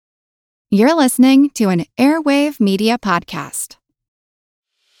You're listening to an Airwave Media Podcast.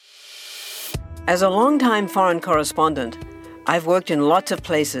 As a longtime foreign correspondent, I've worked in lots of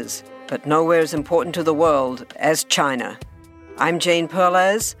places, but nowhere as important to the world as China. I'm Jane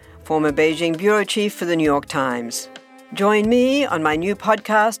Perlez, former Beijing bureau chief for the New York Times. Join me on my new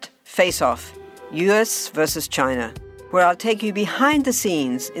podcast, Face Off, U.S. versus China, where I'll take you behind the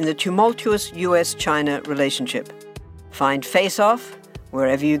scenes in the tumultuous U.S.-China relationship. Find Face Off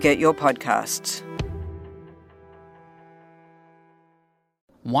wherever you get your podcasts.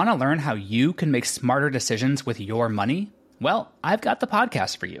 Want to learn how you can make smarter decisions with your money? Well, I've got the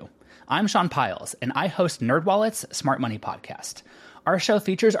podcast for you. I'm Sean Piles, and I host NerdWallet's Smart Money Podcast. Our show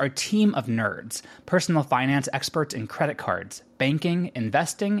features our team of nerds, personal finance experts in credit cards, banking,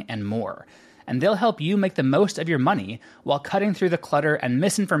 investing, and more. And they'll help you make the most of your money while cutting through the clutter and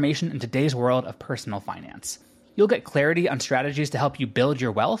misinformation in today's world of personal finance. You'll get clarity on strategies to help you build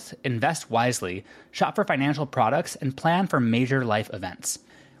your wealth, invest wisely, shop for financial products, and plan for major life events.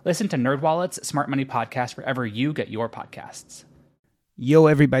 Listen to NerdWallet's Smart Money Podcast wherever you get your podcasts. Yo,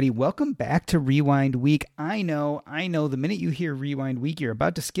 everybody. Welcome back to Rewind Week. I know, the minute you hear Rewind Week, you're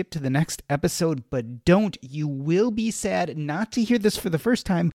about to skip to the next episode, but don't. You will be sad not to hear this for the first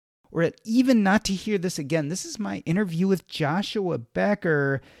time, or even not to hear this again. This is my interview with Joshua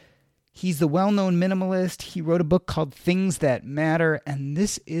Becker. He's the well-known minimalist. He wrote a book called Things That Matter, and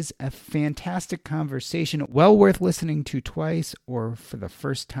this is a fantastic conversation, well worth listening to twice or for the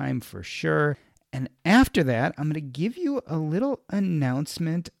first time for sure. And after that, I'm going to give you a little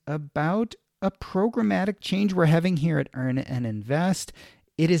announcement about a programmatic change we're having here at Earn and Invest.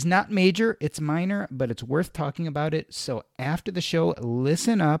 It is not major, it's minor, but it's worth talking about it. So after the show,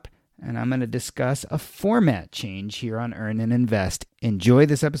 listen up. And I'm going to discuss a format change here on Earn and Invest. Enjoy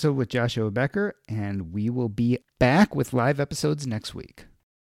this episode with Joshua Becker, and we will be back with live episodes next week.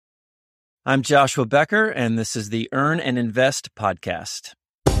 I'm Joshua Becker, and this is the Earn and Invest podcast.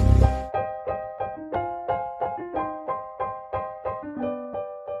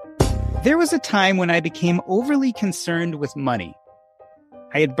 There was a time when I became overly concerned with money.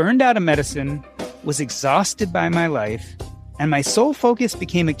 I had burned out of medicine, was exhausted by my life, and my sole focus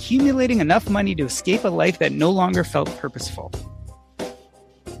became accumulating enough money to escape a life that no longer felt purposeful.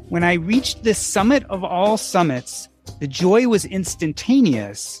 When I reached this summit of all summits, the joy was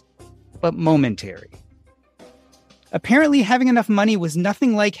instantaneous, but momentary. Apparently, having enough money was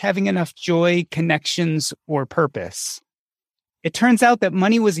nothing like having enough joy, connections, or purpose. It turns out that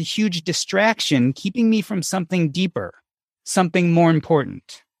money was a huge distraction, keeping me from something deeper, something more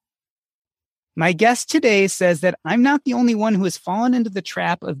important. My guest today says that I'm not the only one who has fallen into the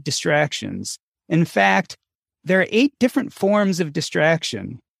trap of distractions. In fact, there are 8 different forms of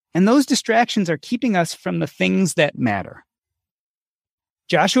distraction, and those distractions are keeping us from the things that matter.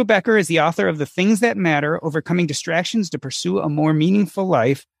 Joshua Becker is the author of The Things That Matter, Overcoming Distractions to Pursue a More Meaningful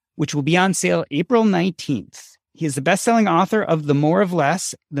Life, which will be on sale April 19th. He is the best-selling author of The More of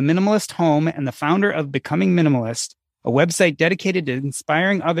Less, The Minimalist Home, and the founder of Becoming Minimalist, a website dedicated to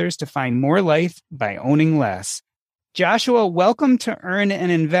inspiring others to find more life by owning less. Joshua, welcome to Earn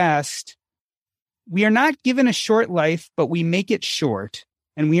and Invest. We are not given a short life, but we make it short.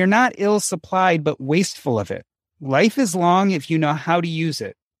 And we are not ill-supplied, but wasteful of it. Life is long if you know how to use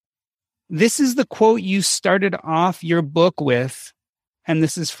it. This is the quote you started off your book with, and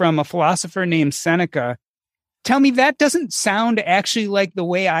this is from a philosopher named Seneca. Tell me, that doesn't sound actually like the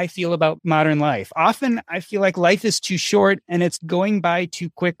way I feel about modern life. Often I feel like life is too short and it's going by too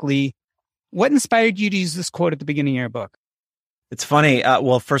quickly. What inspired you to use this quote at the beginning of your book? It's funny.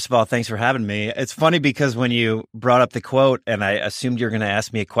 Well, first of all, thanks for having me. It's funny because when you brought up the quote and I assumed you were going to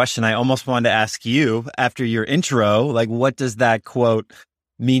ask me a question, I almost wanted to ask you after your intro, like, what does that quote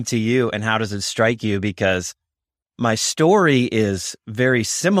mean to you and how does it strike you? Because my story is very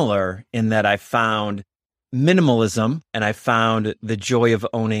similar in that I found minimalism and I found the joy of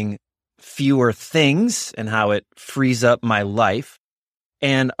owning fewer things and how it frees up my life.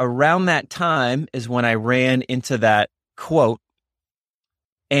 And around that time is when I ran into that quote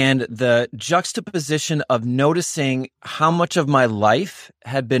and the juxtaposition of noticing how much of my life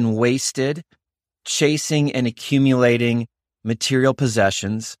had been wasted chasing and accumulating material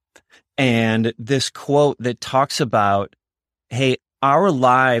possessions. And this quote that talks about, hey, our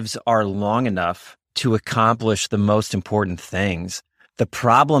lives are long enough to accomplish the most important things. The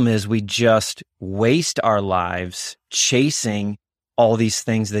problem is we just waste our lives chasing all these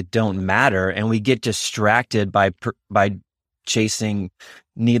things that don't matter, and we get distracted by chasing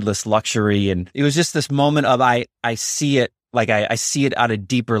needless luxury. And it was just this moment of I see it like I see it at a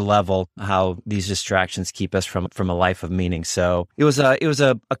deeper level, how these distractions keep us from a life of meaning. So it was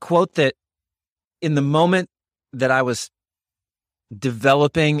a quote that in the moment that I was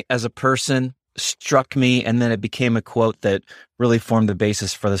developing as a person struck me, and then it became a quote that really formed the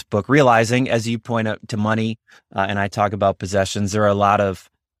basis for this book, realizing, as you point out to money, and I talk about possessions, there are a lot of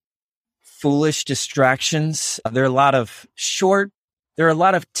foolish distractions. There are a lot of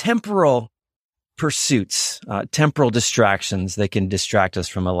temporal pursuits, temporal distractions that can distract us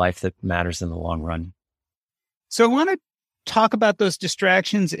from a life that matters in the long run. So I want to talk about those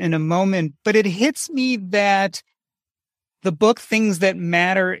distractions in a moment, but it hits me that the book Things That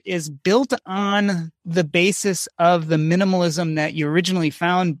Matter is built on the basis of the minimalism that you originally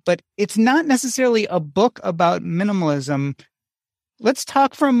found, but it's not necessarily a book about minimalism. Let's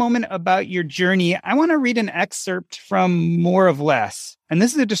talk for a moment about your journey. I want to read an excerpt from More of Less. And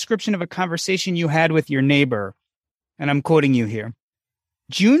this is a description of a conversation you had with your neighbor. And I'm quoting you here.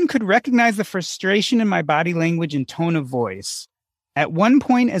 June could recognize the frustration in my body language and tone of voice. At one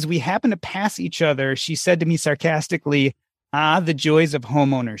point, as we happened to pass each other, she said to me sarcastically, "Ah, the joys of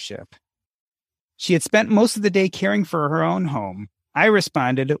home ownership." She had spent most of the day caring for her own home. I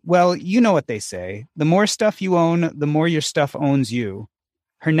responded, "Well, you know what they say. The more stuff you own, the more your stuff owns you."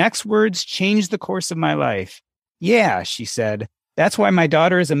 Her next words changed the course of my life. "Yeah," she said, "that's why my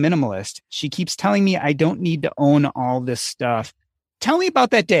daughter is a minimalist. She keeps telling me I don't need to own all this stuff." Tell me about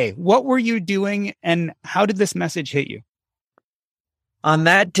that day. What were you doing, and how did this message hit you? On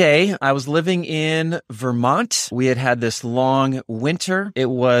that day, I was living in Vermont. We had this long winter. It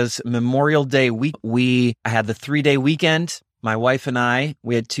was Memorial Day week. I had the 3-day weekend. My wife and I,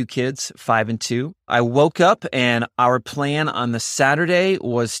 we had 2 kids, 5 and 2. I woke up and our plan on the Saturday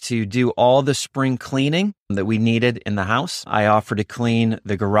was to do all the spring cleaning that we needed in the house. I offered to clean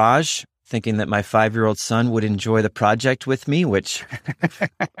the garage, thinking that my 5-year-old son would enjoy the project with me, which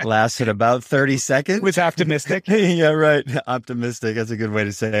lasted about 30 seconds. Was optimistic. Yeah, right. Optimistic. That's a good way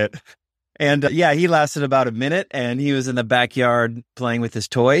to say it. And he lasted about a minute, and he was in the backyard playing with his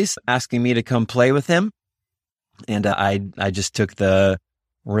toys, asking me to come play with him. And I just took the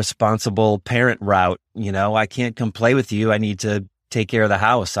responsible parent route. I can't come play with you. I need to take care of the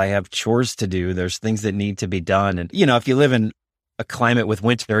house. I have chores to do. There's things that need to be done. And, if you live in a climate with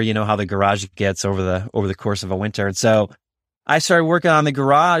winter, you know how the garage gets over the course of a winter. And so I started working on the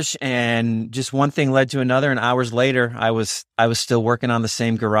garage, and just one thing led to another. And hours later, I was still working on the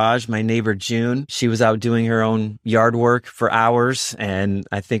same garage. My neighbor, June, she was out doing her own yard work for hours. And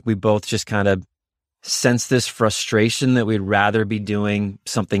I think we both just kind of sensed this frustration that we'd rather be doing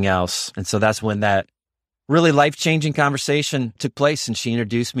something else. And so that's when that really life-changing conversation took place. And she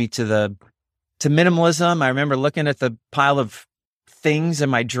introduced me to minimalism. I remember looking at the pile of things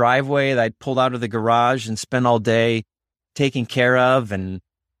in my driveway that I'd pulled out of the garage and spent all day taking care of. And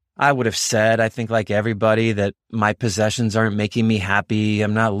I would have said, I think like everybody, that my possessions aren't making me happy.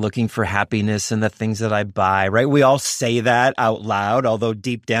 I'm not looking for happiness in the things that I buy, right? We all say that out loud, although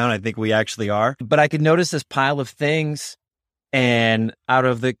deep down, I think we actually are. But I could notice this pile of things, and out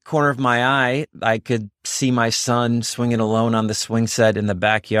of the corner of my eye, I could see my son swinging alone on the swing set in the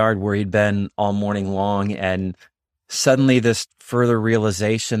backyard where he'd been all morning long. And suddenly this further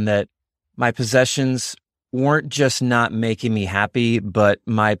realization that my possessions weren't just not making me happy, but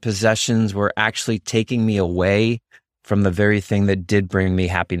my possessions were actually taking me away from the very thing that did bring me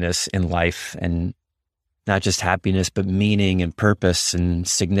happiness in life. And not just happiness, but meaning and purpose and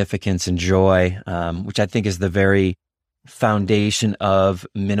significance and joy, which I think is the very foundation of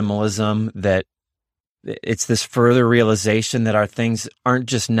minimalism, that it's this further realization that our things aren't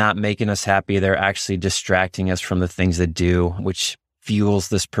just not making us happy, they're actually distracting us from the things that do, which fuels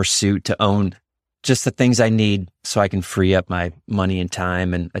this pursuit to own just the things I need so I can free up my money and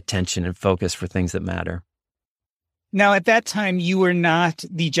time and attention and focus for things that matter. Now, at that time, you were not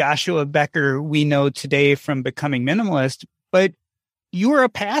the Joshua Becker we know today from Becoming Minimalist, but you were a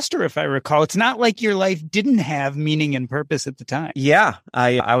pastor, if I recall. It's not like your life didn't have meaning and purpose at the time. Yeah,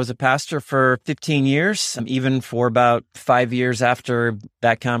 I was a pastor for 15 years, even for about 5 years after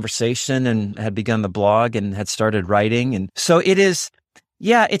that conversation, and had begun the blog and had started writing. And so it is,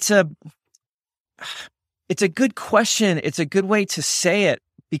 it's a good question. It's a good way to say it,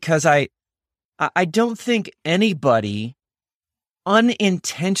 because I don't think anybody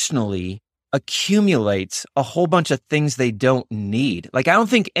unintentionally accumulates a whole bunch of things they don't need. Like, I don't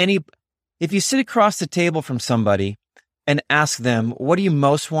think if you sit across the table from somebody and ask them, what do you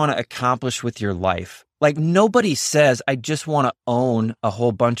most want to accomplish with your life? Like, nobody says, I just want to own a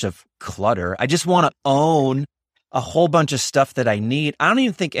whole bunch of clutter. I just want to own a whole bunch of stuff that I need. I don't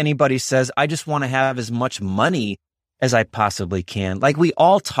even think anybody says, I just want to have as much money as I possibly can. Like, we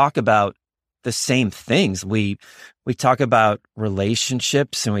all talk about the same things. We talk about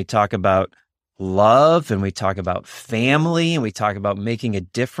relationships, and we talk about love and we talk about family and we talk about making a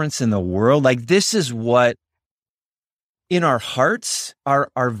difference in the world. Like this is what in our hearts,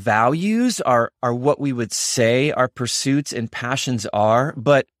 our values are what we would say our pursuits and passions are.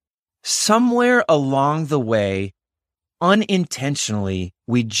 But somewhere along the way, unintentionally,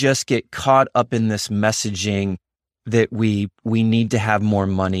 we just get caught up in this messaging that we need to have more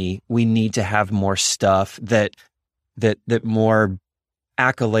money, we need to have more stuff, that more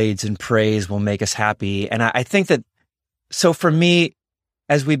accolades and praise will make us happy. And I think that, so for me,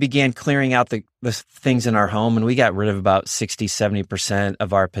 as we began clearing out the things in our home and we got rid of about 60, 70%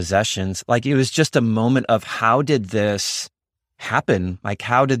 of our possessions, like it was just a moment of how did this happen? Like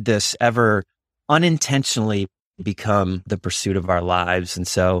how did this ever unintentionally become the pursuit of our lives? And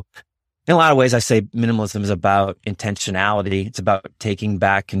so in a lot of ways, I say minimalism is about intentionality. It's about taking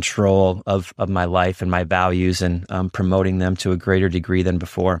back control of my life and my values and promoting them to a greater degree than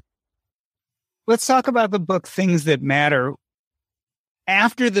before. Let's talk about the book, Things That Matter.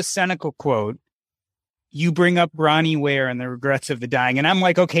 After the Seneca quote, you bring up Bronnie Ware and the regrets of the dying. And I'm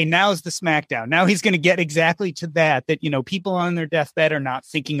like, okay, now's the smackdown. Now he's going to get exactly to that, people on their deathbed are not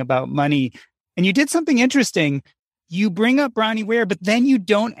thinking about money. And you did something interesting. You bring up Bronnie Ware, but then you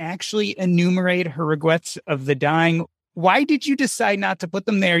don't actually enumerate her regrets of the dying. Why did you decide not to put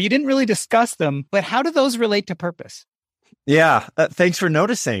them there? You didn't really discuss them, but how do those relate to purpose? Yeah. Thanks for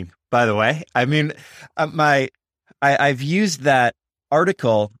noticing, by the way. I mean, I've used that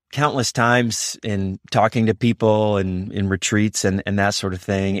article countless times in talking to people and in retreats and that sort of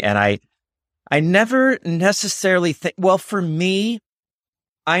thing. And I never necessarily think, well, for me,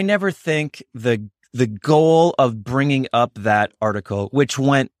 I never think the goal of bringing up that article, which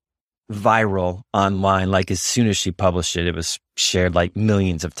went viral online, like as soon as she published it, it was shared like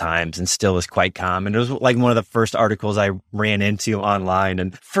millions of times and still is quite common. It was like one of the first articles I ran into online.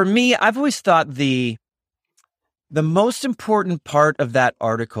 And for me, I've always thought the most important part of that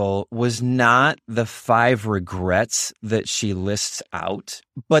article was not the 5 regrets that she lists out,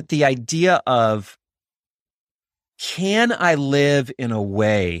 but the idea of, can I live in a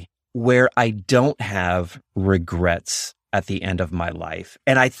way where I don't have regrets at the end of my life?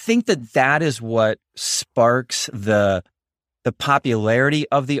 And I think that is what sparks the popularity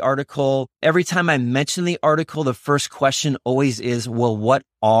of the article. Every time I mention the article, the first question always is, well, what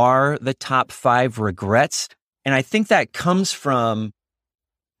are the top 5 regrets? And I think that comes from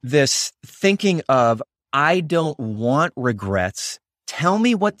this thinking of, I don't want regrets. Tell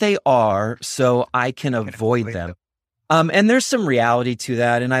me what they are so I can avoid them. And there's some reality to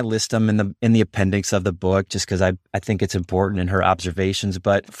that, and I list them in the appendix of the book just because I think it's important in her observations.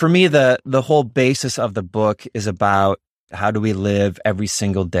 But for me, the whole basis of the book is about how do we live every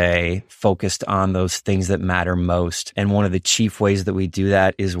single day focused on those things that matter most. And one of the chief ways that we do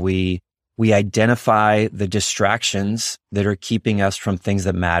that is we identify the distractions that are keeping us from things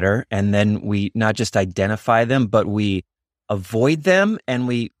that matter, and then we not just identify them, but we avoid them, and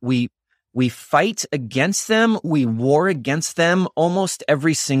we fight against them, we war against them almost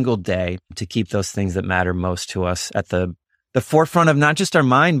every single day to keep those things that matter most to us at the forefront of not just our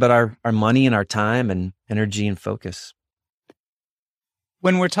mind, but our money and our time and energy and focus.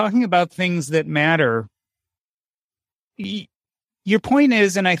 When we're talking about things that matter, your point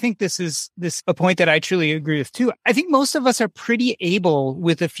is, and I think this is a point that I truly agree with too, I think most of us are pretty able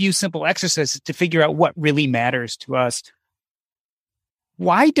with a few simple exercises to figure out what really matters to us.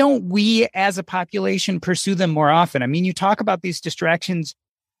 Why don't we as a population pursue them more often? I mean, you talk about these distractions,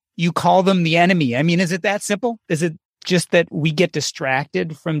 you call them the enemy. I mean, is it that simple? Is it just that we get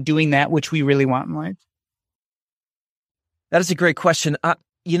distracted from doing that which we really want in life? That is a great question.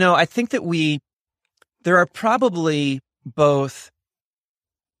 I think that there are probably both,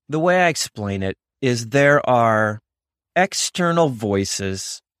 the way I explain it is there are external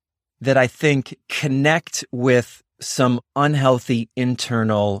voices that I think connect with some unhealthy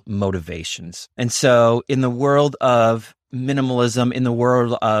internal motivations. And so in the world of minimalism, in the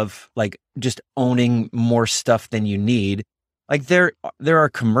world of like just owning more stuff than you need, like there are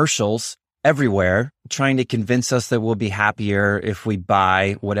commercials everywhere trying to convince us that we'll be happier if we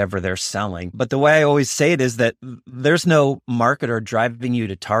buy whatever they're selling. But the way I always say it is that there's no marketer driving you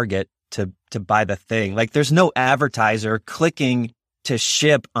to Target to buy the thing. Like there's no advertiser clicking to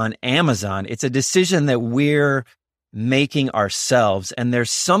ship on Amazon. It's a decision that we're making ourselves. And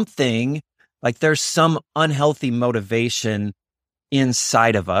there's some unhealthy motivation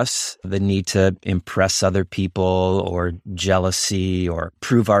inside of us, the need to impress other people or jealousy or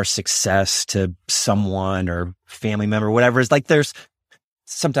prove our success to someone or family member, whatever. It's like there's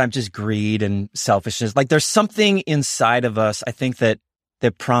sometimes just greed and selfishness. Like there's something inside of us, I think, that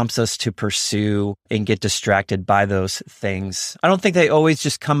that prompts us to pursue and get distracted by those things. I don't think they always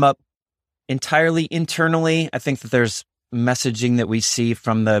just come up entirely internally. I think that there's messaging that we see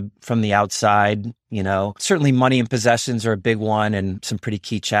from the outside. Certainly money and possessions are a big one and some pretty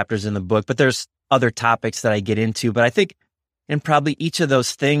key chapters in the book, but there's other topics that I get into. But I think in probably each of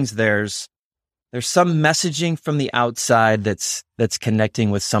those things, there's some messaging from the outside that's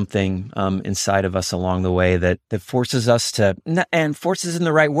connecting with something inside of us along the way that forces us to, and forces in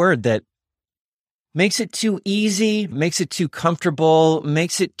the right word, that makes it too easy, makes it too comfortable,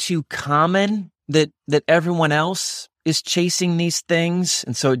 makes it too common that everyone else is chasing these things.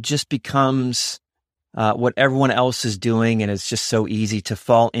 And so it just becomes what everyone else is doing. And it's just so easy to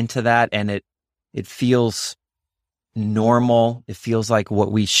fall into that. And it feels normal. It feels like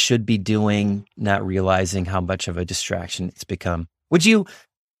what we should be doing, not realizing how much of a distraction it's become. Would you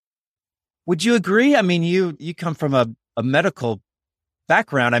agree? I mean, you come from a medical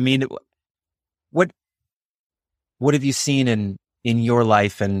background. I mean, what have you seen in your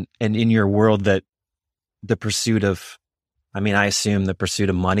life and in your world that the pursuit of, I assume the pursuit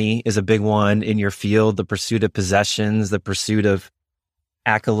of money is a big one in your field, the pursuit of possessions, the pursuit of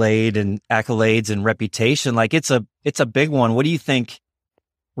accolades and reputation. Like it's a big one. What do you think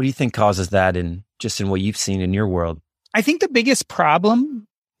causes that in what you've seen in your world? I think the biggest problem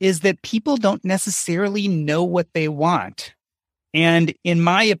is that people don't necessarily know what they want. And in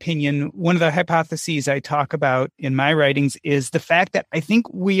my opinion, one of the hypotheses I talk about in my writings is the fact that I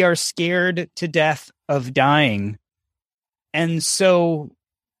think we are scared to death of dying. And so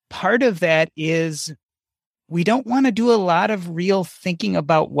part of that is we don't want to do a lot of real thinking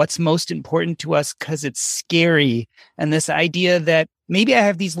about what's most important to us because it's scary. And this idea that maybe I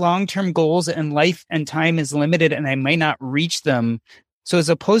have these long-term goals and life and time is limited and I may not reach them. So as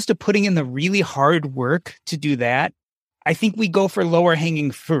opposed to putting in the really hard work to do that, I think we go for lower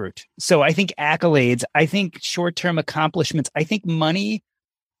hanging fruit. So I think accolades, I think short-term accomplishments, I think money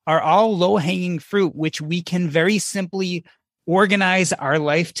are all low hanging fruit, which we can very simply organize our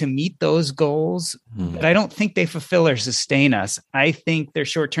life to meet those goals. But I don't think they fulfill or sustain us. I think they're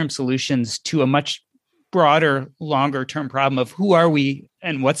short-term solutions to a much broader, longer term problem of who are we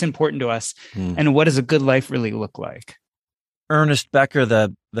and what's important to us and what does a good life really look like. Ernest Becker,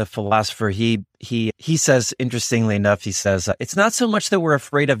 the philosopher, he says, interestingly enough, he says, it's not so much that we're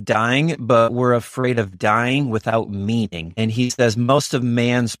afraid of dying, but we're afraid of dying without meaning. And he says most of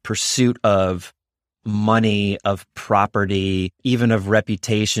man's pursuit of money, of property, even of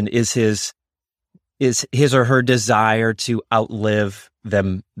reputation is his or her desire to outlive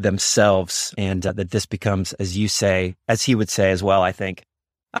themselves. And that this becomes, as you say, as he would say as well, I think.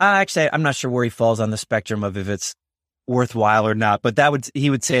 Actually, I'm not sure where he falls on the spectrum of if it's worthwhile or not, but he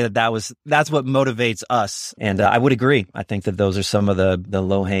would say that's what motivates us. And I would agree. I think that those are some of the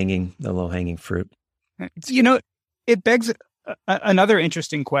low hanging fruit. It begs another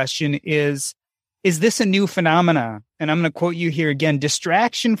interesting question is this a new phenomena? And I'm going to quote you here again.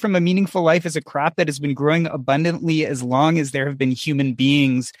 Distraction from a meaningful life is a crop that has been growing abundantly as long as there have been human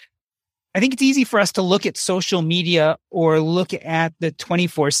beings. I think it's easy for us to look at social media or look at the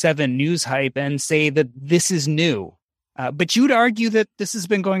 24/7 news hype and say that this is new. But you'd argue that this has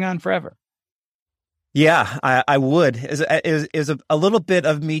been going on forever. Yeah, I would. Is a little bit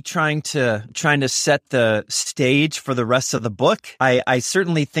of me trying to set the stage for the rest of the book. I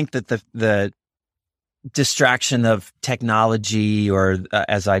certainly think that the distraction of technology, or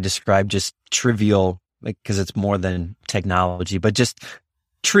as I described, just trivial, because it's more than technology, but just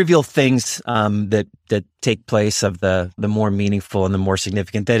trivial things that take place of the more meaningful and the more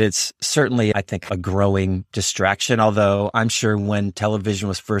significant, that it's certainly, I think, a growing distraction. Although I'm sure when television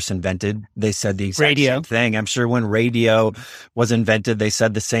was first invented, they said the exact same thing. I'm sure when radio was invented, they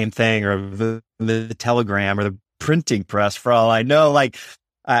said the same thing, or the telegram or the printing press, for all I know.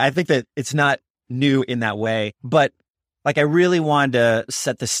 I think that it's not new in that way, but I really wanted to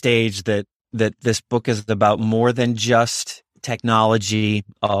set the stage that this book is about more than just technology,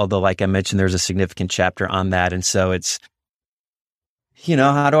 although, like I mentioned, there's a significant chapter on that. And so it's,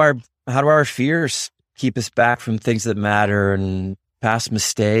 how do our fears keep us back from things that matter, and past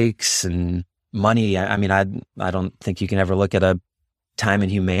mistakes and money? I mean, I don't think you can ever look at a time in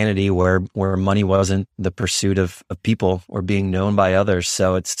humanity where money wasn't the pursuit of people or being known by others.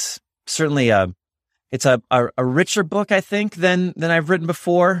 So it's certainly a richer book, I think, than I've written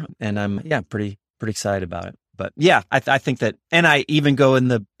before. And I'm pretty excited about it. But yeah, I think that, and I even go in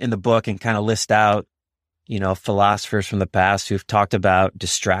the book and kind of list out, philosophers from the past who've talked about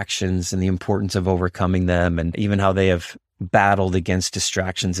distractions and the importance of overcoming them, and even how they have battled against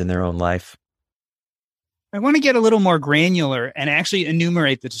distractions in their own life. I want to get a little more granular and actually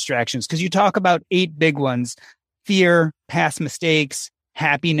enumerate the distractions because you talk about 8 big ones: fear, past mistakes,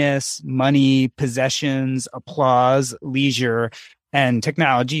 happiness, money, possessions, applause, leisure, and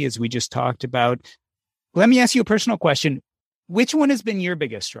technology, as we just talked about. Let me ask you a personal question. Which one has been your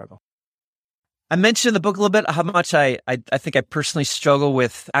biggest struggle? I mentioned in the book a little bit how much I think I personally struggle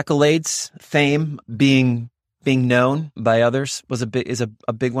with accolades, fame, being known by others is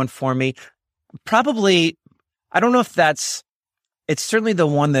a big one for me. Probably, I don't know if it's certainly the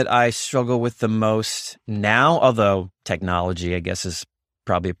one that I struggle with the most now, although technology, I guess, is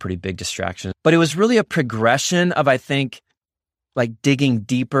probably a pretty big distraction. But it was really a progression of, I think, like digging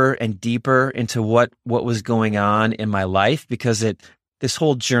deeper and deeper into what was going on in my life, because this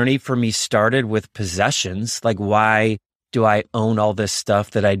whole journey for me started with possessions. Like, why do I own all this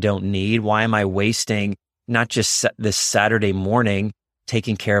stuff that I don't need? Why am I wasting not just this Saturday morning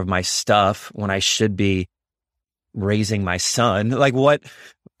taking care of my stuff when I should be raising my son? Like,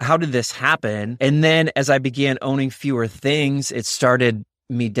 how did this happen? And then as I began owning fewer things, it started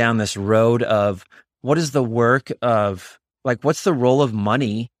me down this road of what is the work of, like, what's the role of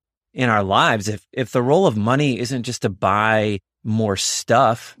money in our lives? If the role of money isn't just to buy more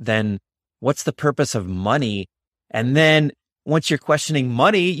stuff, then what's the purpose of money? And then once you're questioning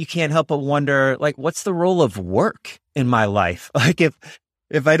money, you can't help but wonder, like, what's the role of work in my life? Like,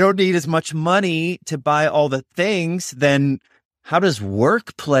 if I don't need as much money to buy all the things, then how does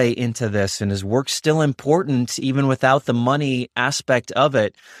work play into this? And is work still important even without the money aspect of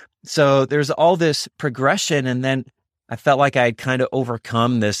it? So there's all this progression. And then I felt like I had kind of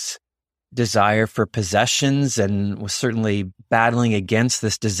overcome this desire for possessions and was certainly battling against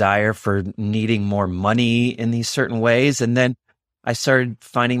this desire for needing more money in these certain ways. And then I started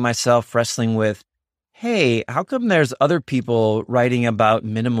finding myself wrestling with, hey, how come there's other people writing about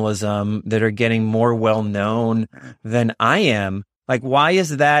minimalism that are getting more well-known than I am? Like, why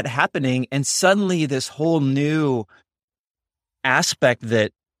is that happening? And suddenly this whole new aspect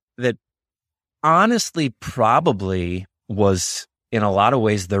that honestly probably was in a lot of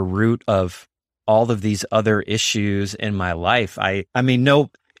ways the root of all of these other issues in my life. I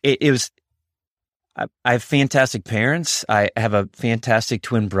have fantastic parents. I have a fantastic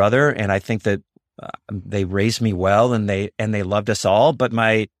twin brother, and I think that they raised me well, and they loved us all. But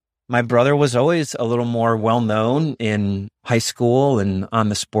my brother was always a little more well known in high school and on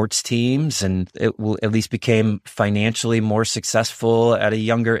the sports teams, and at least became financially more successful at a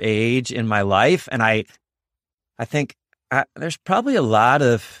younger age in my life. And I think there's probably a lot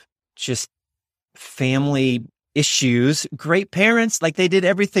of just family issues. Great parents, like they did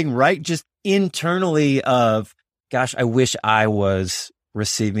everything right, just internally of, gosh, I wish I was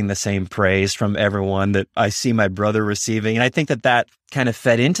receiving the same praise from everyone that I see my brother receiving. And I think that kind of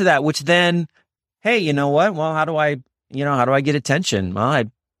fed into that, which then, hey, you know what? Well, how do I get attention? Well, I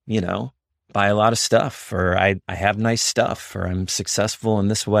buy a lot of stuff, or I have nice stuff, or I'm successful in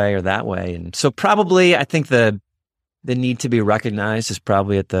this way or that way. And so probably I think the need to be recognized is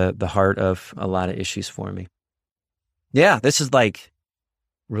probably at the heart of a lot of issues for me. Yeah, this is like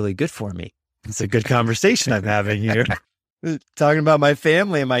really good for me. It's a good conversation I'm having here. Talking about my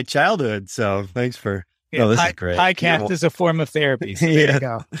family and my childhood. So thanks for, this is great. Podcast is a form of therapy. So there you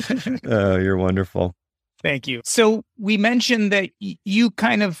go. Oh, you're wonderful. Thank you. So we mentioned that you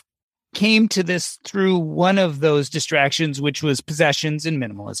kind of came to this through one of those distractions, which was possessions and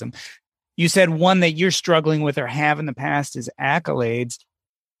minimalism. You said one that you're struggling with or have in the past is accolades.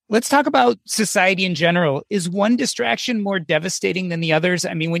 Let's talk about society in general. Is one distraction more devastating than the others?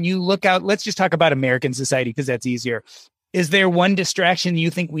 I mean, when you look out, let's just talk about American society because that's easier. Is there one distraction you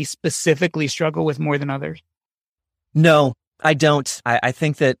think we specifically struggle with more than others? No, I don't. I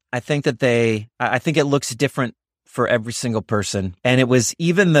think it looks different for every single person. And it was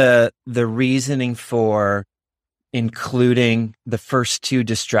even the reasoning for including the first 2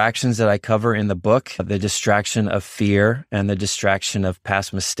 distractions that I cover in the book, the distraction of fear and the distraction of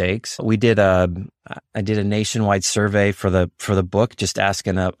past mistakes. I did a nationwide survey for the book, just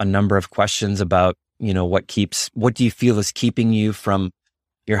asking a number of questions about, what do you feel is keeping you from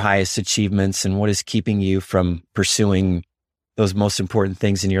your highest achievements, and what is keeping you from pursuing those most important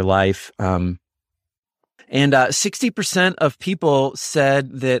things in your life. And 60% of people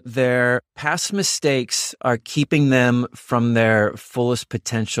said that their past mistakes are keeping them from their fullest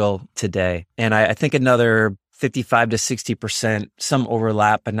potential today. And I think another 55 to 60%, some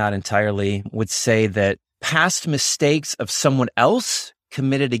overlap, but not entirely, would say that past mistakes of someone else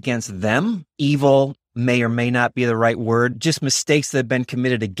committed against them, evil may or may not be the right word, just mistakes that have been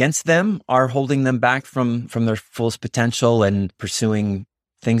committed against them are holding them back from their fullest potential and pursuing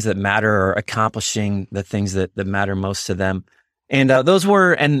things that matter or accomplishing the things that matter most to them. And those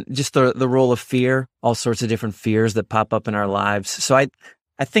were, and just the role of fear, all sorts of different fears that pop up in our lives. So I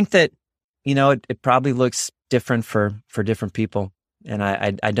think that, it probably looks different for different people. And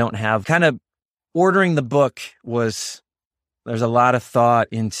I don't have kind of ordering the book there's a lot of thought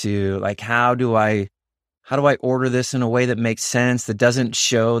into like, how do I order this in a way that makes sense, that doesn't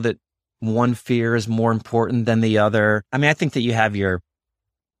show that one fear is more important than the other? I mean, I think that you have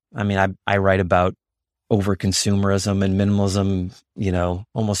I write about over-consumerism and minimalism,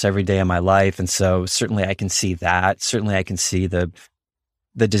 almost every day of my life. And so certainly I can see that. Certainly I can see the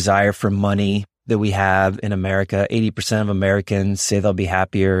desire for money that we have in America. 80% of Americans say they'll be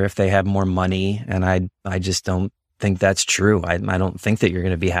happier if they have more money. And I just don't think that's true. I don't think that you're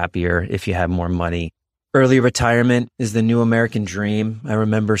going to be happier if you have more money. Early retirement is the new American dream. I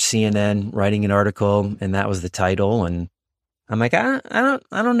remember CNN writing an article and that was the title. And I'm like, I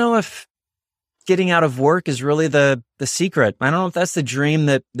don't know if getting out of work is really the secret. I don't know if that's the dream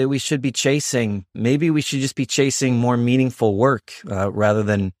that we should be chasing. Maybe we should just be chasing more meaningful work rather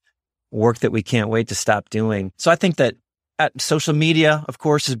than work that we can't wait to stop doing. So I think that social media, of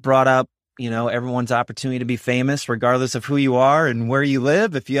course, has brought up, everyone's opportunity to be famous, regardless of who you are and where you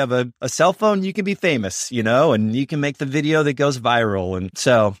live. If you have a cell phone, you can be famous, and you can make the video that goes viral. And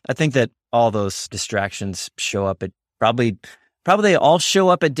so I think that all those distractions show up at probably they all show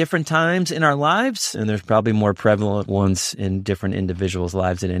up at different times in our lives, and there's probably more prevalent ones in different individuals'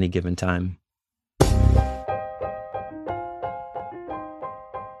 lives at any given time.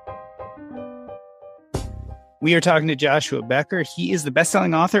 We are talking to Joshua Becker. He is the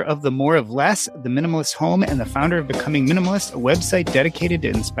best-selling author of The More of Less, The Minimalist Home, and the founder of Becoming Minimalist, a website dedicated to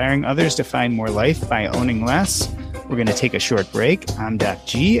inspiring others to find more life by owning less. We're going to take a short break. I'm Doc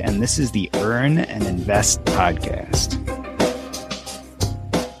G, and this is the Earn and Invest podcast.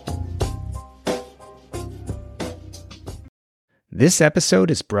 This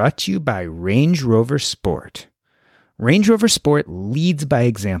episode is brought to you by Range Rover Sport. Range Rover Sport leads by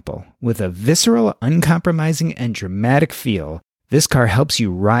example. With a visceral, uncompromising, and dramatic feel, this car helps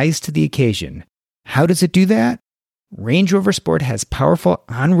you rise to the occasion. How does it do that? Range Rover Sport has powerful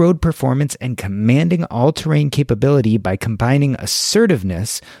on-road performance and commanding all-terrain capability by combining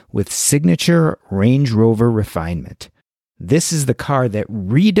assertiveness with signature Range Rover refinement. This is the car that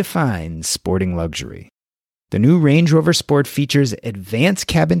redefines sporting luxury. The new Range Rover Sport features advanced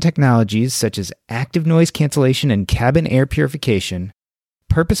cabin technologies such as active noise cancellation and cabin air purification,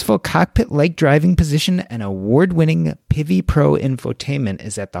 purposeful cockpit-like driving position, and award-winning Pivi Pro infotainment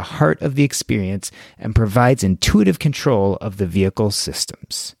is at the heart of the experience and provides intuitive control of the vehicle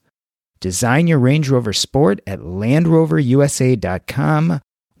systems. Design your Range Rover Sport at LandRoverUSA.com.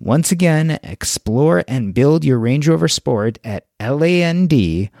 Once again, explore and build your Range Rover Sport at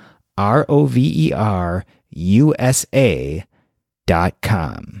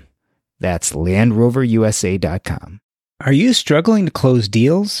LandRoverUSA.com. That's LandRoverUSA.com. Are you struggling to close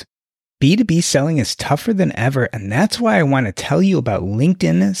deals? B2B selling is tougher than ever, and that's why I want to tell you about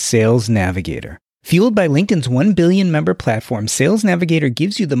LinkedIn Sales Navigator. Fueled by LinkedIn's 1 billion member platform, Sales Navigator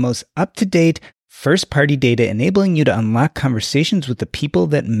gives you the most up-to-date, first-party data, enabling you to unlock conversations with the people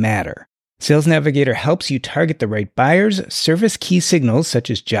that matter. Sales Navigator helps you target the right buyers, surface key signals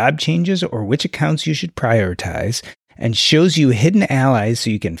such as job changes or which accounts you should prioritize, and shows you hidden allies so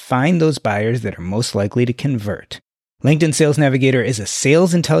you can find those buyers that are most likely to convert. LinkedIn Sales Navigator is a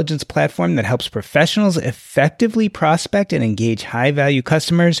sales intelligence platform that helps professionals effectively prospect and engage high-value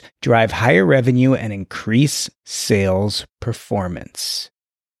customers, drive higher revenue, and increase sales performance.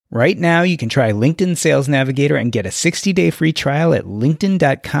 Right now, you can try LinkedIn Sales Navigator and get a 60-day free trial at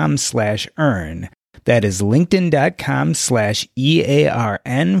linkedin.com/earn. That is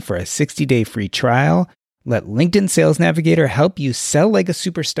linkedin.com/EARN for a 60-day free trial. Let LinkedIn Sales Navigator help you sell like a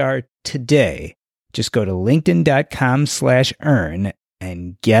superstar today. Just go to linkedin.com/earn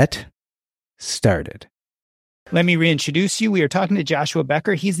and get started. Let me reintroduce you. We are talking to Joshua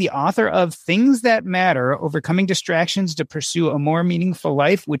Becker. He's the author of Things That Matter, Overcoming Distractions to Pursue a More Meaningful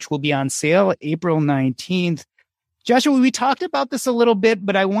Life, which will be on sale April 19th. Joshua, we talked about this a little bit,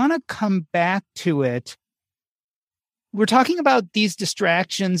 but I want to come back to it. We're talking about these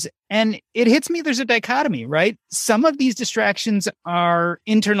distractions, and it hits me there's a dichotomy, right? Some of these distractions are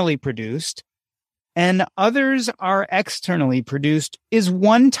internally produced, and others are externally produced. Is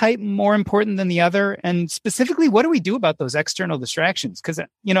one type more important than the other? And specifically, what do we do about those external distractions? Because,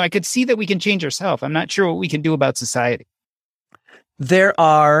 I could see that we can change ourselves. I'm not sure what we can do about society. There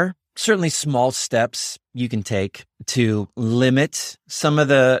are certainly small steps you can take to limit some of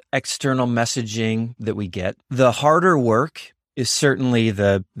the external messaging that we get. The harder work is certainly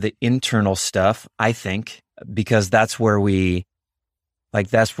the internal stuff, I think, because that's where we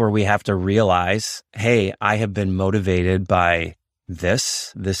have to realize, hey, I have been motivated by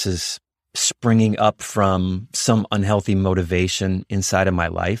this. This is springing up from some unhealthy motivation inside of my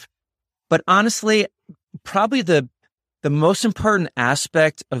life. But honestly, probably the most important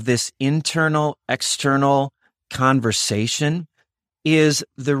aspect of this internal, external conversation is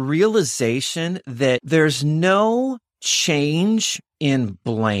the realization that there's no change in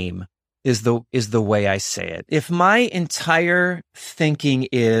blame is the way I say it. If my entire thinking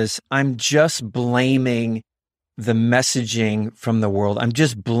is I'm just blaming the messaging from the world, I'm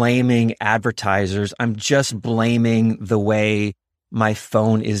just blaming advertisers, I'm just blaming the way my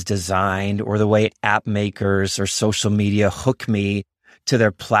phone is designed or the way app makers or social media hook me to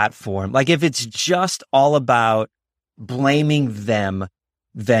their platform. Like if it's just all about blaming them,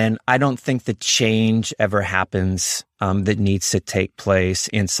 then I don't think the change ever happens that needs to take place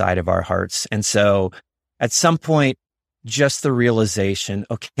inside of our hearts. And so at some point, just the realization,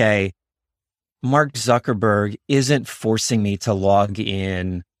 okay, Mark Zuckerberg isn't forcing me to log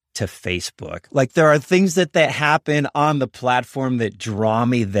in to Facebook. Like there are things that happen on the platform that draw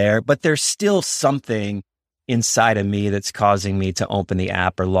me there, but there's still something inside of me that's causing me to open the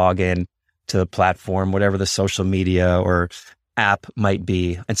app or log in to the platform, whatever the social media or app might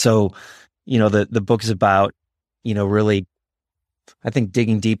be. And so, the book is about, really, I think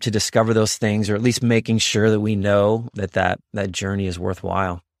digging deep to discover those things, or at least making sure that we know that journey is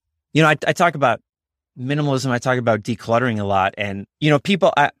worthwhile. I talk about minimalism. I talk about decluttering a lot, and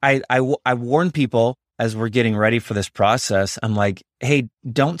people. I warn people as we're getting ready for this process. I'm like, hey,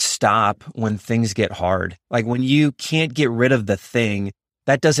 don't stop when things get hard. Like when you can't get rid of the thing,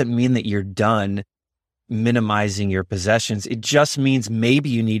 that doesn't mean that you're done minimizing your possessions. It just means maybe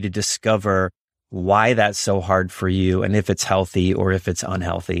you need to discover why that's so hard for you and if it's healthy or if it's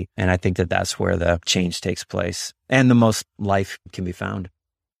unhealthy. And I think that that's where the change takes place and the most life can be found.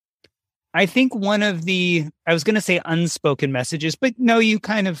 I think one of I was going to say unspoken messages, but no, you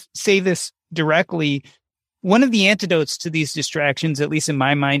kind of say this directly. One of the antidotes to these distractions, at least in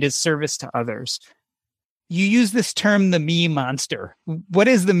my mind, is service to others. You use this term, the me monster. What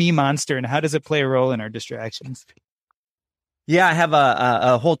is the me monster and how does it play a role in our distractions? Yeah, I have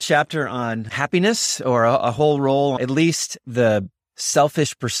a whole chapter on happiness, or a whole role, at least the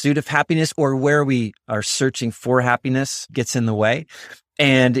selfish pursuit of happiness, or where we are searching for happiness gets in the way.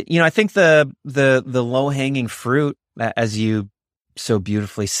 And, I think the low hanging fruit, as you so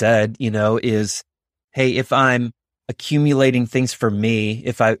beautifully said, is, hey, if I'm accumulating things for me,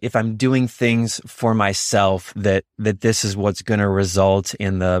 if I'm doing things for myself, that this is what's going to result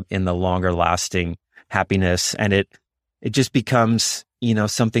in the longer lasting happiness. And it just becomes,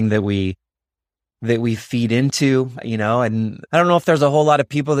 something that we feed into, and I don't know if there's a whole lot of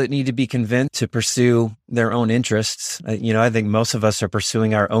people that need to be convinced to pursue their own interests. I think most of us are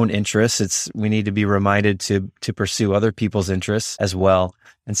pursuing our own interests. We need to be reminded to pursue other people's interests as well.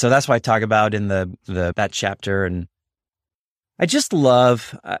 And so that's why I talk about in that chapter. And I just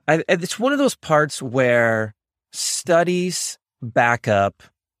love, it's one of those parts where studies back up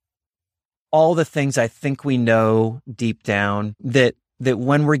all the things I think we know deep down, that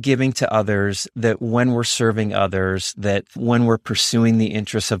when we're giving to others, that when we're serving others, that when we're pursuing the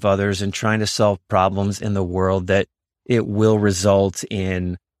interests of others and trying to solve problems in the world, that it will result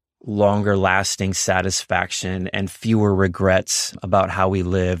in longer lasting satisfaction and fewer regrets about how we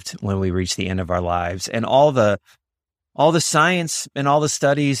lived when we reach the end of our lives. And all the science and all the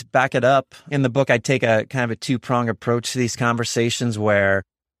studies back it up. In the book, I take a kind of a two-pronged approach to these conversations, where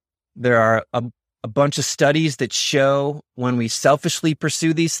there are a bunch of studies that show when we selfishly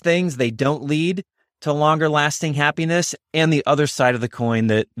pursue these things, they don't lead to longer lasting happiness. And the other side of the coin,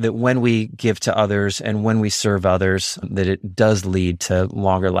 that when we give to others and when we serve others, that it does lead to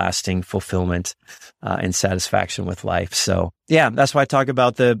longer lasting fulfillment and satisfaction with life. So yeah, that's why I talk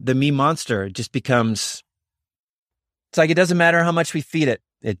about the me monster. It just becomes, it's like, it doesn't matter how much we feed it.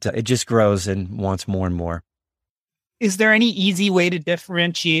 It just grows and wants more and more. Is there any easy way to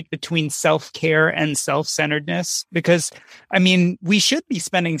differentiate between self-care and self-centeredness? Because, we should be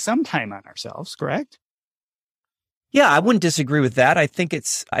spending some time on ourselves, correct? Yeah, I wouldn't disagree with that. I think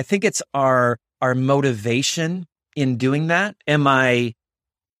it's our motivation in doing that. Am I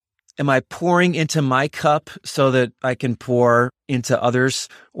pouring into my cup so that I can pour into others,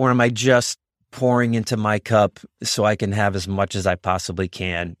 or am I just pouring into my cup so I can have as much as I possibly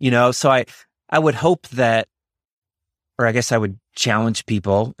can? So I would hope that, or I guess I would challenge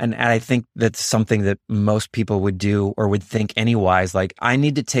people, and I think that's something that most people would do or would think anywise. Like, I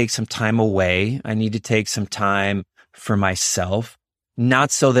need to take some time away. I need to take some time for myself, not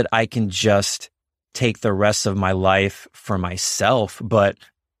so that I can just take the rest of my life for myself, but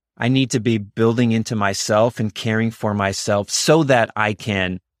I need to be building into myself and caring for myself so that I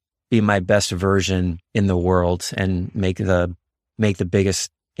can be my best version in the world and make the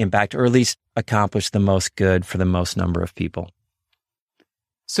biggest impact, or at least accomplish the most good for the most number of people.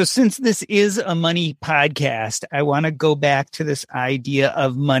 So since this is a money podcast, I want to go back to this idea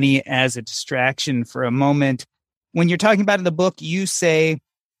of money as a distraction for a moment. When you're talking about it in the book, you say,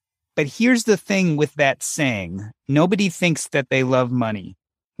 but here's the thing with that saying, nobody thinks that they love money.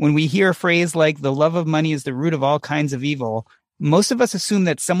 When we hear a phrase like the love of money is the root of all kinds of evil, most of us assume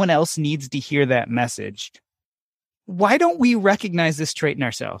that someone else needs to hear that message. Why don't we recognize this trait in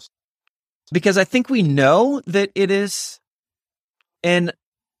ourselves? Because I think we know that it is an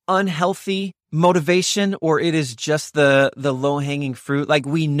unhealthy motivation, or it is just the low-hanging fruit. Like,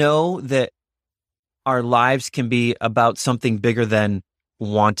 we know that our lives can be about something bigger than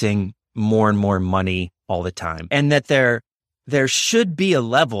wanting more and more money all the time, and that there should be a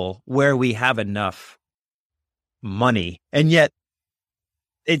level where we have enough money, and yet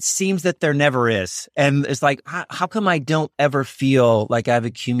it seems that there never is. And it's like, how come I don't ever feel like I've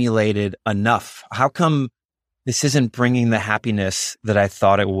accumulated enough? How come this isn't bringing the happiness that I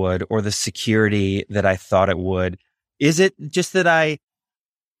thought it would, or the security that I thought it would? Is it just that I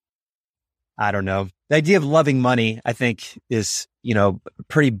don't know. The idea of loving money, I think, is,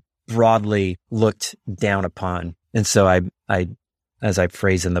 pretty broadly looked down upon. And so I, as I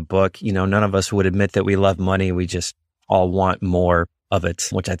phrase in the book, none of us would admit that we love money. We just all want more of it,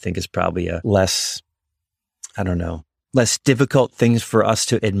 which I think is probably a less difficult things for us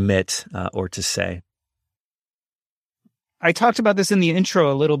to admit or to say. I talked about this in the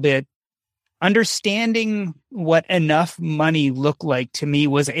intro a little bit. Understanding what enough money looked like to me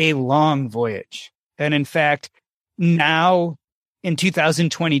was a long voyage. And in fact, now in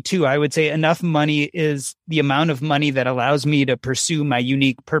 2022, I would say enough money is the amount of money that allows me to pursue my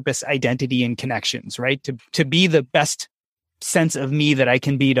unique purpose, identity, and connections, right? To be the best sense of me that I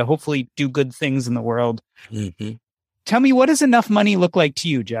can be, to hopefully do good things in the world. Mm-hmm. Tell me, what does enough money look like to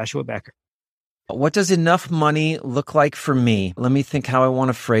you, Joshua Becker? What does enough money look like for me? Let me think how I want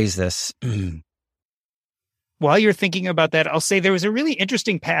to phrase this. While you're thinking about that, I'll say there was a really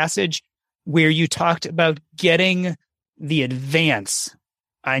interesting passage where you talked about getting the advance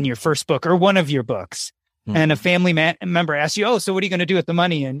on your first book or one of your books. Mm-hmm. And a family member asked you, so what are you going to do with the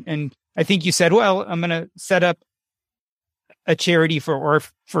money? And I think you said, well, I'm going to set up a charity for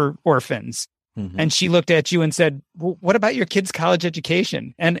orphans. Mm-hmm. And she looked at you and said, well, what about your kids' college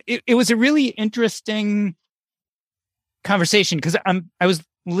education? And it was a really interesting conversation, because I was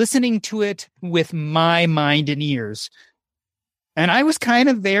listening to it with my mind and ears. And I was kind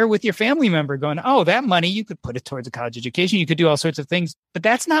of there with your family member going, oh, that money, you could put it towards a college education. You could do all sorts of things, but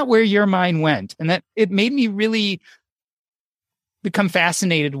that's not where your mind went. And that it made me really become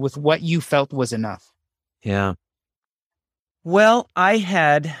fascinated with what you felt was enough. Yeah. Well,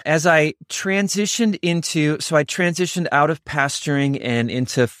 as I transitioned out of pastoring and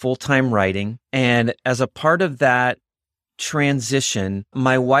into full-time writing. And as a part of that transition,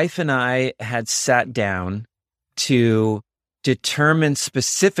 my wife and I had sat down to determine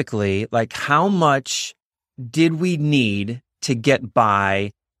specifically, like, how much did we need to get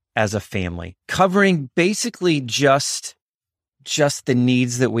by as a family, covering basically just the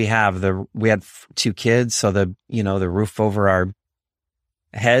needs that we have. We had 2 kids, so the roof over our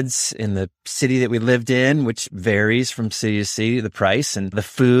heads in the city that we lived in, which varies from city to city, the price, and the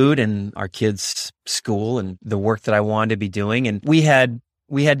food, and our kids' school, and the work that I wanted to be doing. And we had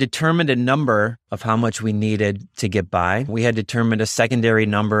determined a number of how much we needed to get by. We had determined a secondary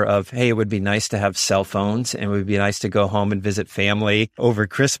number of, hey, it would be nice to have cell phones, and it would be nice to go home and visit family over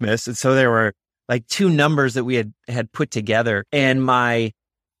Christmas. And so there were like 2 numbers that we had put together. And my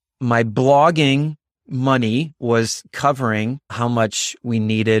blogging money was covering how much we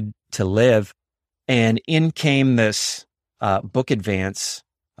needed to live. And in came this book advance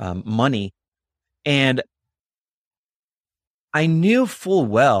money. And I knew full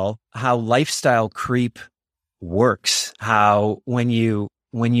well how lifestyle creep works, how when you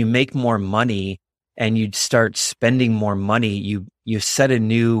make more money and you start spending more money, you set a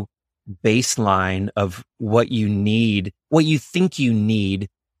new baseline of what you need, what you think you need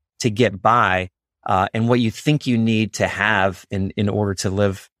to get by. and what you think you need to have in order to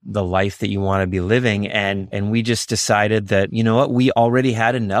live the life that you want to be living. And we just decided that, you know what, we already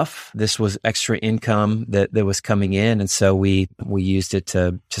had enough. This was extra income that was coming in. And so we used it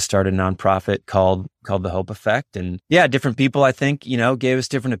to start a nonprofit called The Hope Effect. And yeah, different people, I think, gave us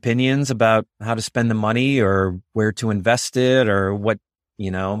different opinions about how to spend the money or where to invest it or what,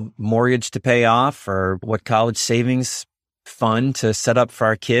 mortgage to pay off or what college savings fund to set up for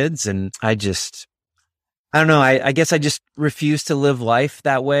our kids. And I don't know. I guess I just refuse to live life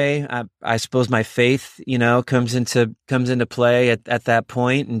that way. I suppose my faith, comes into play at that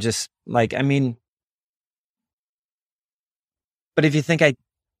point, and just but if you think I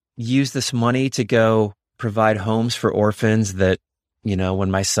use this money to go provide homes for orphans that,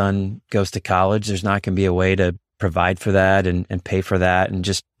 when my son goes to college, there's not going to be a way to provide for that and pay for that, and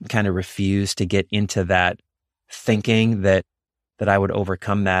just kind of refuse to get into that thinking that I would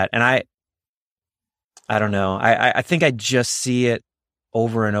overcome that. And I don't know. I think I just see it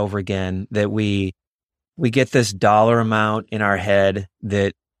over and over again that we get this dollar amount in our head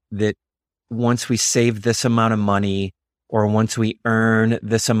that once we save this amount of money or once we earn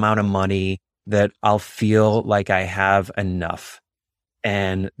this amount of money, that I'll feel like I have enough.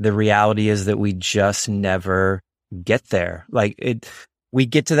 And the reality is that we just never get there. We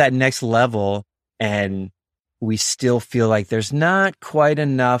get to that next level and we still feel like there's not quite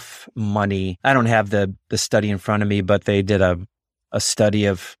enough money. I don't have the study in front of me, but they did a study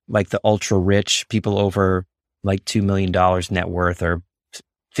of the ultra rich people over $2 million net worth or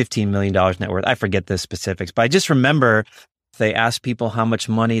 $15 million net worth. I forget the specifics, but I just remember they asked people how much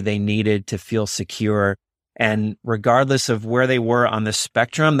money they needed to feel secure. And regardless of where they were on the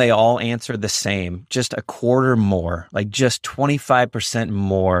spectrum, they all answered the same, just a quarter more, just 25%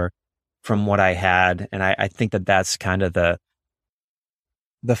 more from what I had. And I think that that's kind of the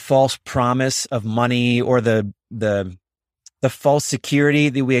false promise of money, or the false security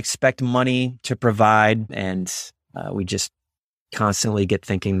that we expect money to provide. And we just constantly get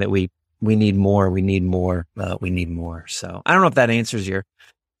thinking that we need more, we need more, we need more. So I don't know if that answers your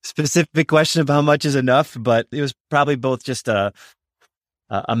specific question of how much is enough, but it was probably both just a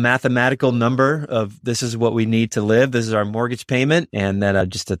mathematical number of this is what we need to live. This is our mortgage payment. And then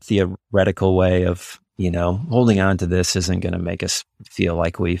just a theoretical way of, holding on to this isn't going to make us feel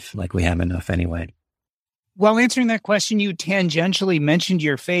like we have enough anyway. While answering that question, you tangentially mentioned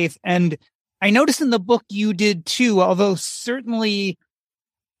your faith. And I noticed in the book you did too, although certainly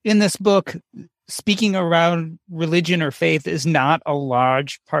in this book, speaking around religion or faith is not a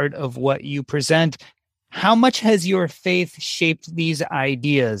large part of what you present. How much has your faith shaped these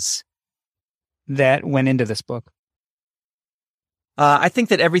ideas that went into this book? I think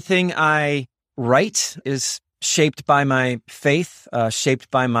that everything I write is shaped by my faith,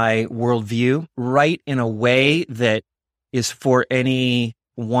 shaped by my worldview, write in a way that is for any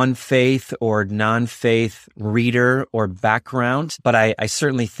one faith or non-faith reader or background. But I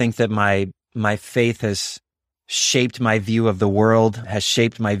certainly think that my faith has shaped my view of the world, has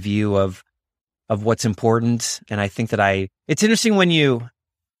shaped my view of what's important. And I think that it's interesting when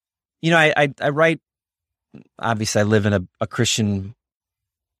I write, obviously I live in a Christian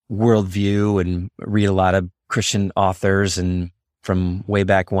worldview and read a lot of Christian authors and from way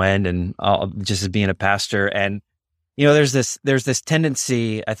back when, and just as being a pastor. And, there's this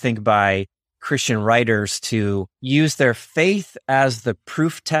tendency, I think, by Christian writers to use their faith as the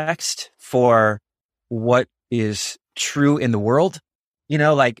proof text for what is true in the world.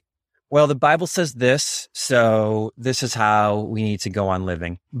 Well, the Bible says this, so this is how we need to go on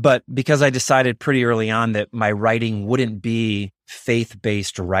living. But because I decided pretty early on that my writing wouldn't be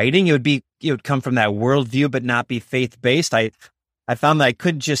faith-based writing, it would come from that worldview, but not be faith-based. I found that I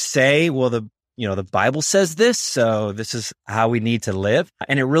couldn't just say, well, the Bible says this, so this is how we need to live.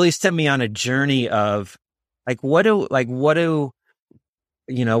 And it really sent me on a journey of what does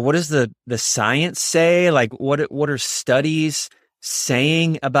the science say? What are studies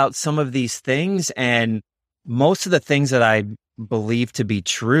saying about some of these things? And most of the things that I believe to be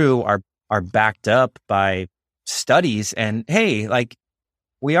true are backed up by studies. And hey,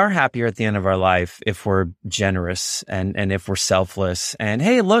 we are happier at the end of our life if we're generous and if we're selfless. And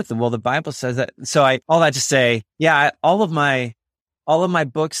hey, look, well, the Bible says that. So all that to say, yeah, all of my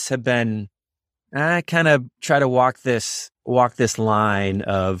books have been, I kind of try to walk this line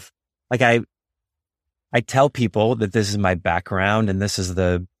of I tell people that this is my background and this is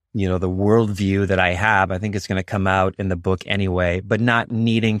the worldview that I have. I think it's going to come out in the book anyway, but not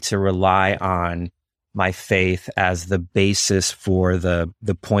needing to rely on my faith as the basis for the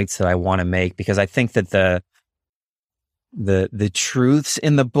points that I want to make, because I think that the truths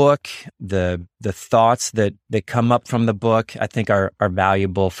in the book, the thoughts that come up from the book, I think are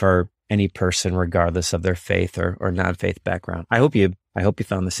valuable for any person, regardless of their faith or non-faith background. I hope you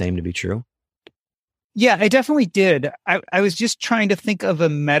found the same to be true. Yeah, I definitely did. I was just trying to think of a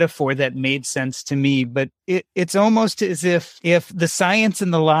metaphor that made sense to me, but it's almost as if the science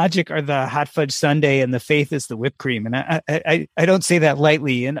and the logic are the hot fudge sundae and the faith is the whipped cream. And I don't say that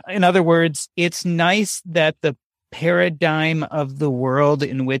lightly. In other words, it's nice that the paradigm of the world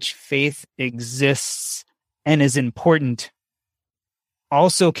in which faith exists and is important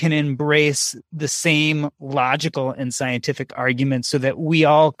also can embrace the same logical and scientific arguments so that we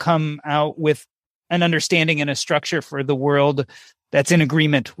all come out with an understanding and a structure for the world that's in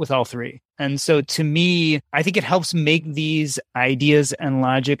agreement with all three. And so to me, I think it helps make these ideas and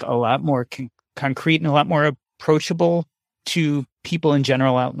logic a lot more concrete and a lot more approachable to people in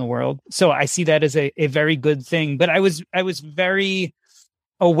general out in the world. So I see that as a very good thing. But I was very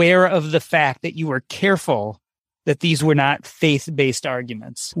aware of the fact that you were careful that these were not faith-based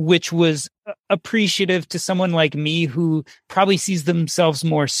arguments, which was appreciative to someone like me who probably sees themselves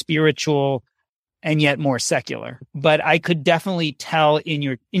more spiritual and yet more secular. But I could definitely tell in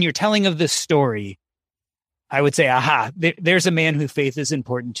your telling of this story, I would say, aha, there's a man whose faith is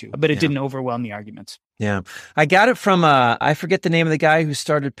important too, but it didn't overwhelm the arguments. Yeah. I got it from, I forget the name of the guy who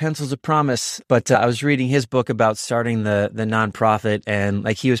started Pencils of Promise, but I was reading his book about starting the nonprofit, and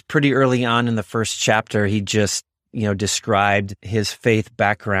like he was pretty early on in the first chapter. He just, described his faith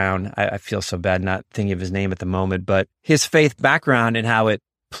background. I feel so bad not thinking of his name at the moment, but his faith background and how it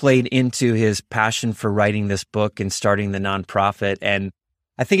played into his passion for writing this book and starting the nonprofit. And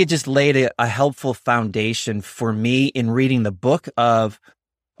I think it just laid a helpful foundation for me in reading the book of,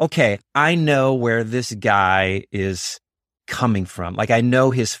 okay, I know where this guy is coming from. Like I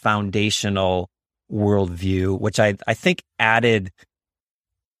know his foundational worldview, which I think added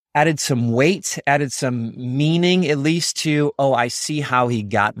some weight, added some meaning, at least to, I see how he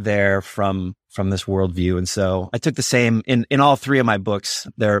got there from this worldview. And so I took the same in all three of my books.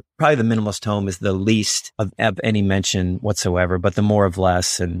 They're probably the minimalist home is the least of any mention whatsoever, but the more of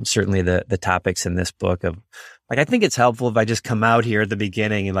less, and certainly the topics in this book of like, I think it's helpful if I just come out here at the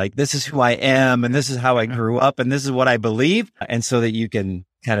beginning and like, this is who I am and this is how I grew up and this is what I believe. And so that you can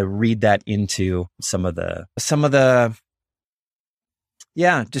kind of read that into some of the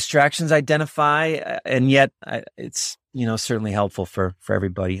distractions identify. And yet it's, certainly helpful for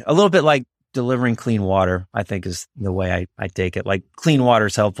everybody. A little bit like delivering clean water, I think is the way I take it. Like clean water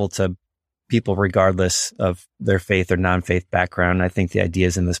is helpful to people regardless of their faith or non-faith background. I think the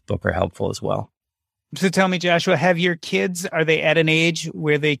ideas in this book are helpful as well. So tell me, Joshua, have your kids, are they at an age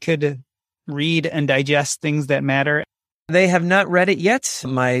where they could read and digest things that matter? They have not read it yet.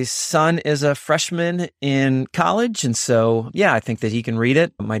 My son is a freshman in college. And so, I think that he can read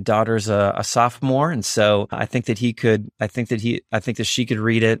it. My daughter's a sophomore. And so I think that she could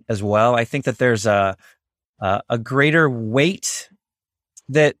read it as well. I think that there's a greater weight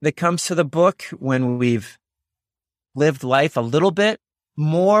that comes to the book when we've lived life a little bit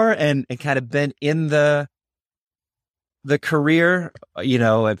more and kind of been in the career,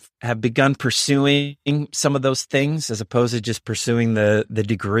 have begun pursuing some of those things as opposed to just pursuing the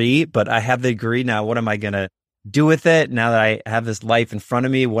degree. But I have the degree now. What am I going to do with it now that I have this life in front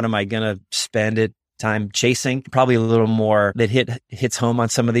of me? What am I going to spend it time chasing? Probably a little more that hits home on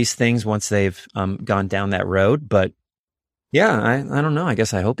some of these things once they've gone down that road. But I don't know. I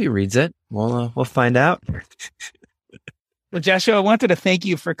guess I hope he reads it. We'll find out. Well, Joshua, I wanted to thank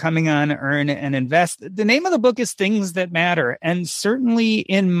you for coming on Earn and Invest. The name of the book is Things That Matter. And certainly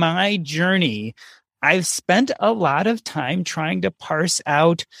in my journey, I've spent a lot of time trying to parse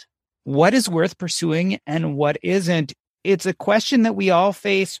out what is worth pursuing and what isn't. It's a question that we all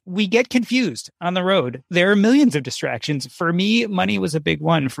face. We get confused on the road. There are millions of distractions. For me, money was a big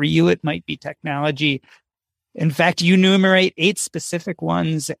one. For you, it might be technology. In fact, you enumerate 8 specific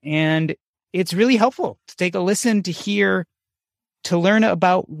ones, and it's really helpful to take a listen to hear, to learn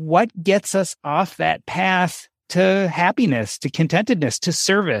about what gets us off that path to happiness, to contentedness, to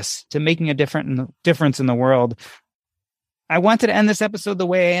service, to making a difference in the world. I wanted to end this episode the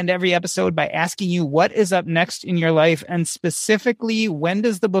way I end every episode by asking you what is up next in your life, and specifically, when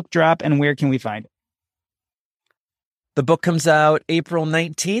does the book drop and where can we find it? The book comes out April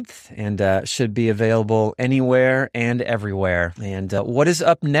 19th and should be available anywhere and everywhere. And what is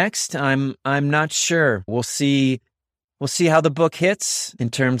up next? I'm not sure. We'll see how the book hits in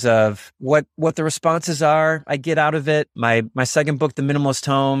terms of what the responses are I get out of it. My second book, The Minimalist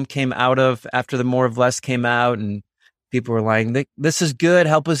Home, came out of after The More of Less came out, and people were like, this is good.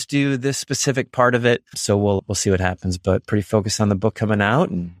 Help us do this specific part of it. So we'll see what happens, but pretty focused on the book coming out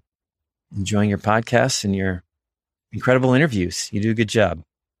and enjoying your podcasts and your incredible interviews. You do a good job.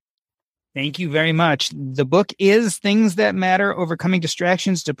 Thank you very much. The book is Things That Matter, Overcoming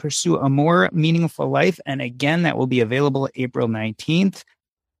Distractions to Pursue a More Meaningful Life. And again, that will be available April 19th.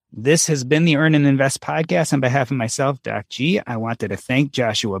 This has been the Earn and Invest podcast. On behalf of myself, Doc G, I wanted to thank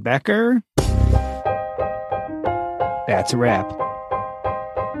Joshua Becker. That's a wrap.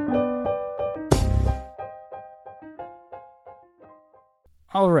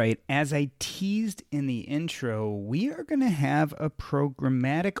 All right, as I teased in the intro, we are going to have a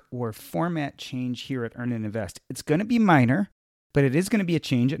programmatic or format change here at Earn and Invest. It's going to be minor, but it is going to be a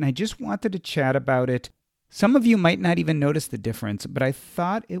change, and I just wanted to chat about it. Some of you might not even notice the difference, but I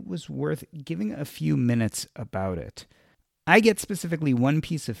thought it was worth giving a few minutes about it. I get specifically one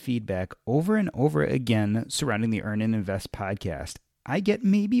piece of feedback over and over again surrounding the Earn and Invest podcast. I get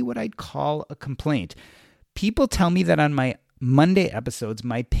maybe what I'd call a complaint. People tell me that on my Monday episodes,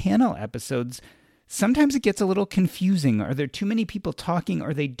 my panel episodes, sometimes it gets a little confusing, or there are too many people talking,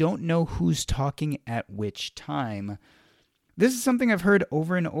 or they don't know who's talking at which time. This is something I've heard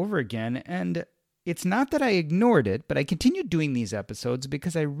over and over again, and it's not that I ignored it, but I continued doing these episodes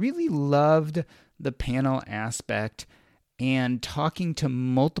because I really loved the panel aspect and talking to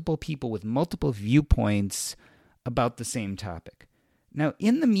multiple people with multiple viewpoints about the same topic. Now,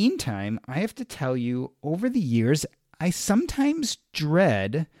 in the meantime, I have to tell you, over the years, I sometimes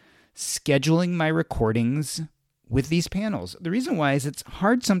dread scheduling my recordings with these panels. The reason why is it's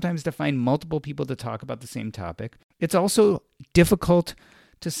hard sometimes to find multiple people to talk about the same topic. It's also difficult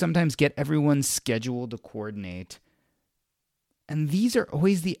to sometimes get everyone's schedule to coordinate. And these are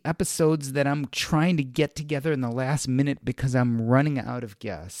always the episodes that I'm trying to get together in the last minute because I'm running out of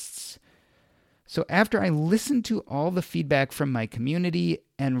guests. So after I listened to all the feedback from my community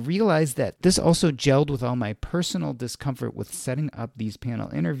and realized that this also gelled with all my personal discomfort with setting up these panel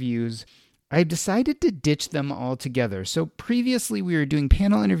interviews, I decided to ditch them all together. So previously we were doing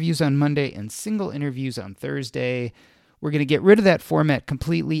panel interviews on Monday and single interviews on Thursday. We're going to get rid of that format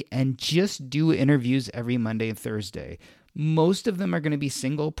completely and just do interviews every Monday and Thursday. Most of them are going to be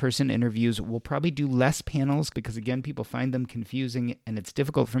single-person interviews. We'll probably do less panels because, again, people find them confusing and it's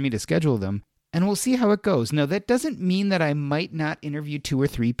difficult for me to schedule them. And we'll see how it goes. Now, that doesn't mean that I might not interview 2 or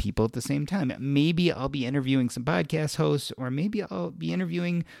 3 people at the same time. Maybe I'll be interviewing some podcast hosts, or maybe I'll be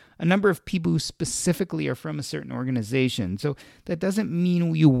interviewing a number of people who specifically are from a certain organization. So that doesn't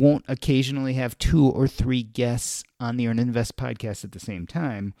mean you won't occasionally have 2 or 3 guests on the Earn and Invest podcast at the same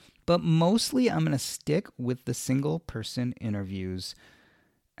time. But mostly I'm going to stick with the single-person interviews,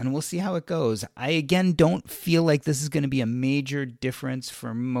 and we'll see how it goes. I, again, don't feel like this is going to be a major difference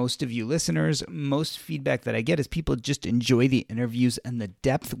for most of you listeners. Most feedback that I get is people just enjoy the interviews and the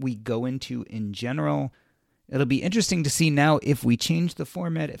depth we go into in general. It'll be interesting to see now if we change the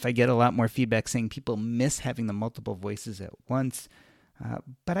format, if I get a lot more feedback saying people miss having the multiple voices at once.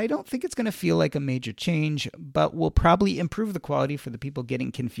 But I don't think it's going to feel like a major change, but will probably improve the quality for the people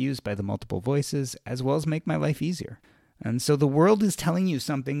getting confused by the multiple voices, as well as make my life easier. And so the world is telling you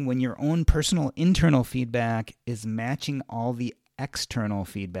something when your own personal internal feedback is matching all the external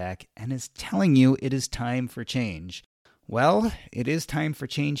feedback and is telling you it is time for change. Well, it is time for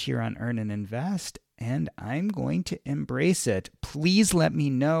change here on Earn and Invest, and I'm going to embrace it. Please let me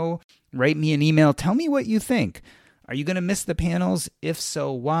know. Write me an email. Tell me what you think. Are you going to miss the panels? If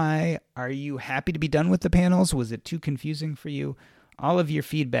so, why? Are you happy to be done with the panels? Was it too confusing for you? All of your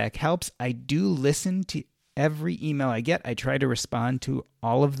feedback helps. I do listen to every email I get. I try to respond to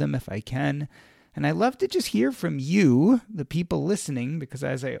all of them if I can. And I love to just hear from you, the people listening, because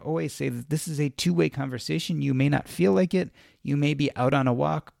as I always say, this is a two-way conversation. You may not feel like it. You may be out on a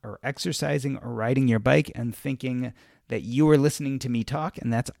walk or exercising or riding your bike and thinking that you are listening to me talk,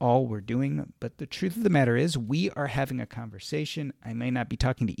 and that's all we're doing. But the truth of the matter is we are having a conversation. I may not be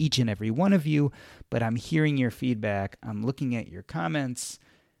talking to each and every one of you, but I'm hearing your feedback. I'm looking at your comments,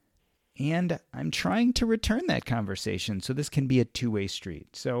 and I'm trying to return that conversation so this can be a two-way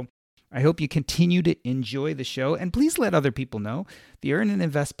street. So I hope you continue to enjoy the show, and please let other people know. The Earn and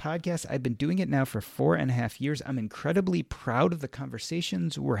Invest podcast, I've been doing it now for 4.5 years. I'm incredibly proud of the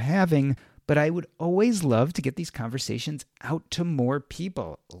conversations we're having, but I would always love to get these conversations out to more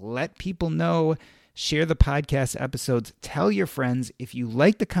people. Let people know. Share the podcast episodes. Tell your friends if you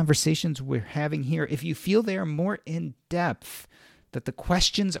like the conversations we're having here, if you feel they are more in depth, that the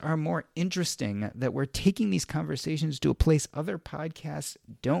questions are more interesting, that we're taking these conversations to a place other podcasts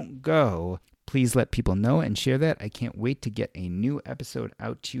don't go. Please let people know and share that. I can't wait to get a new episode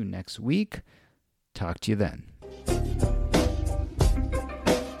out to you next week. Talk to you then.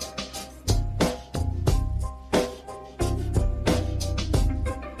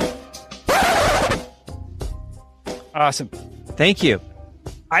 Awesome. Thank you.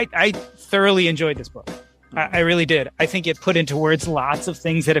 I thoroughly enjoyed this book. I really did. I think it put into words lots of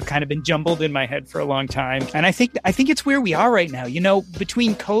things that have kind of been jumbled in my head for a long time. And I think it's where we are right now. You know,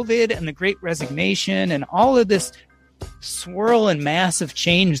 between COVID and the Great Resignation and all of this swirl and massive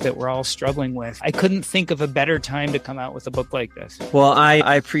change that we're all struggling with, I couldn't think of a better time to come out with a book like this. Well,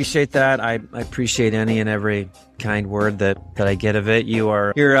 I appreciate that. I appreciate any and every kind word that I get of it.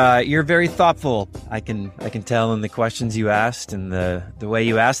 You're very thoughtful. I can tell in the questions you asked and the way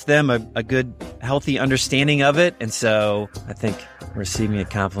you asked them, a good, healthy understanding of it. And so I think receiving a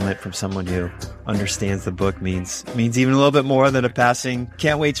compliment from someone who understands the book means even a little bit more than a passing,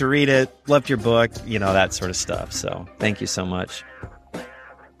 can't wait to read it, loved your book, that sort of stuff. So thank you so much.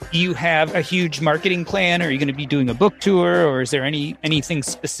 Do you have a huge marketing plan? Are you going to be doing a book tour, or is there anything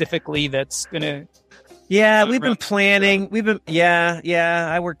specifically that's going to... Yeah, we've been planning.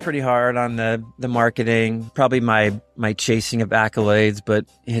 I worked pretty hard on the marketing. Probably my chasing of accolades, but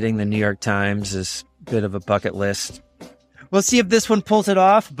hitting the New York Times is a bit of a bucket list. We'll see if this one pulls it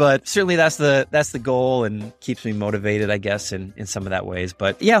off, but certainly that's the goal and keeps me motivated, I guess, in some of that ways.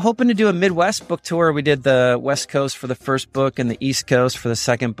 But yeah, hoping to do a Midwest book tour. We did the West Coast for the first book and the East Coast for the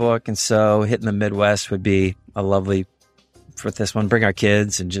second book, and so hitting the Midwest would be a lovely for this one. Bring our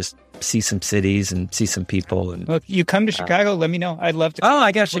kids and just see some cities and see some people. And well, if you come to Chicago, let me know. I'd love to. Oh,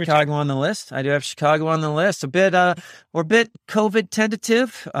 I got Chicago on the list. I do have Chicago on the list. We're a bit COVID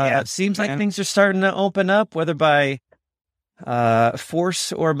tentative. It seems like things are starting to open up, whether by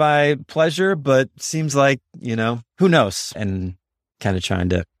force or by pleasure, but seems like, who knows? And kind of trying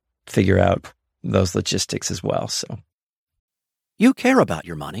to figure out those logistics as well. So you care about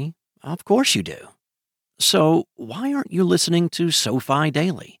your money. Of course you do. So why aren't you listening to SoFi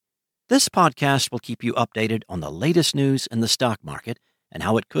Daily? This podcast will keep you updated on the latest news in the stock market and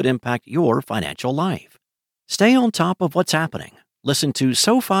how it could impact your financial life. Stay on top of what's happening. Listen to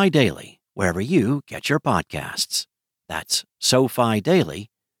SoFi Daily wherever you get your podcasts. That's SoFi Daily,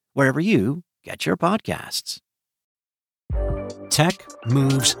 wherever you get your podcasts. Tech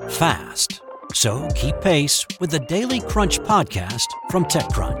moves fast, so keep pace with the Daily Crunch podcast from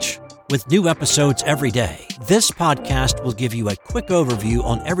TechCrunch. With new episodes every day, this podcast will give you a quick overview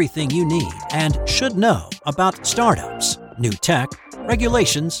on everything you need and should know about startups, new tech,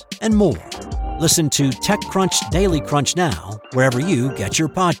 regulations, and more. Listen to TechCrunch Daily Crunch now, wherever you get your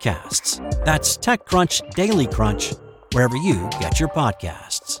podcasts. That's TechCrunch Daily Crunch, wherever you get your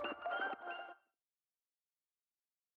podcasts.